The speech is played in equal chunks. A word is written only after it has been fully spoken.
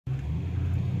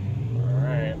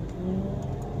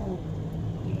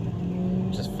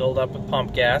filled up with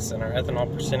pump gas, and our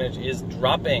ethanol percentage is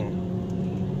dropping.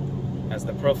 As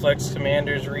the PROFLEX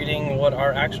Commander is reading what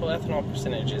our actual ethanol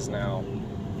percentage is now.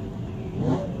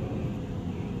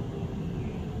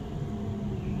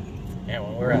 And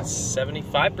when we're at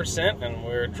 75%, and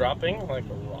we're dropping like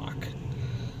a rock.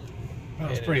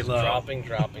 That was pretty low. Dropping.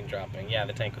 Yeah,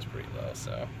 the tank was pretty low,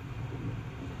 so.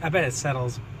 I bet it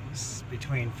settles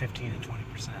between 15 and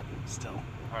 20% still.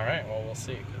 All right, well, we'll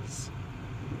see, because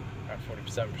we're at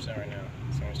 47% right now.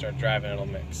 So when we start driving, it'll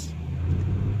mix.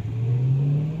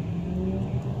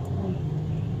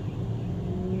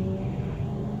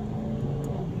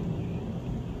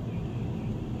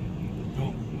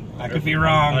 I could be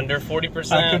wrong. Under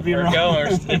 40%. I could be wrong.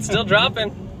 Going. It's still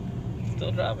dropping.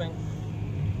 Still dropping.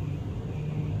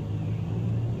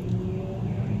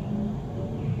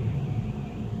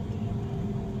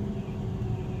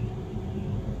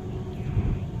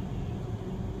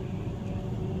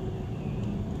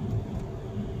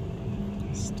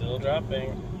 Still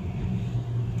dropping.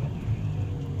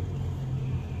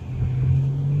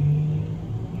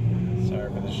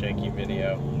 Sorry for the shaky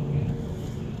video.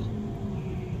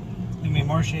 It'll be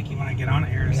more shaky when I get on it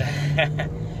here in a second.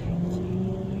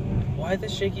 Why the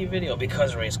shaky video?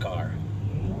 Because race car.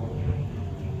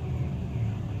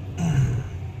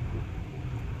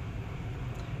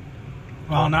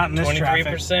 Well, not in this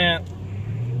 23%.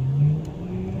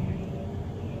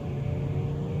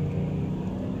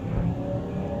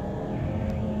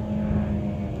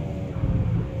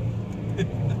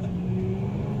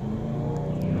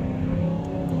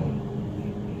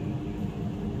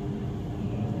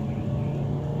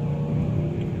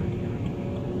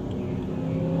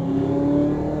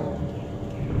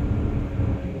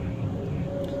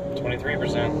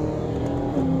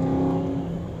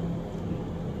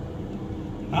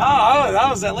 Oh, that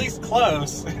was at least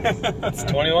close. It's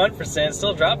 21%,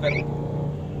 still dropping.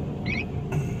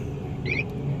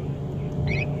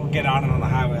 We'll get on it on the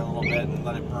highway a little bit and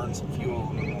let it burn some fuel,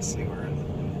 and then we'll see where it.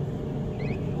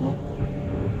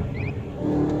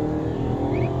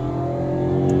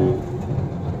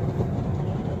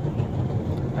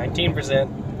 19%.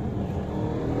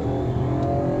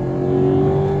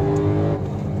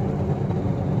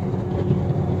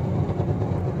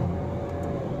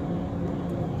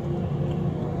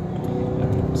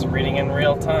 It's reading in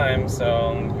real time,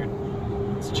 so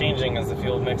it's changing as the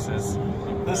fuel mixes.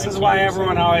 This is why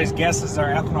everyone always guesses our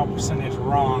ethanol percentage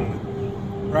wrong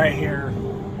right here.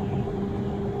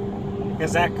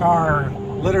 Because that car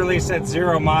literally said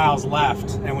 0 miles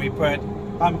left, and we put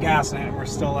pump gas in it, and we're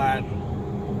still at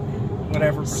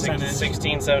whatever percentage.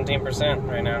 16, 17%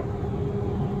 right now.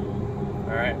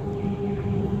 All right.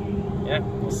 Yeah,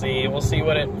 we'll see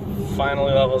what it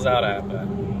finally levels out at, but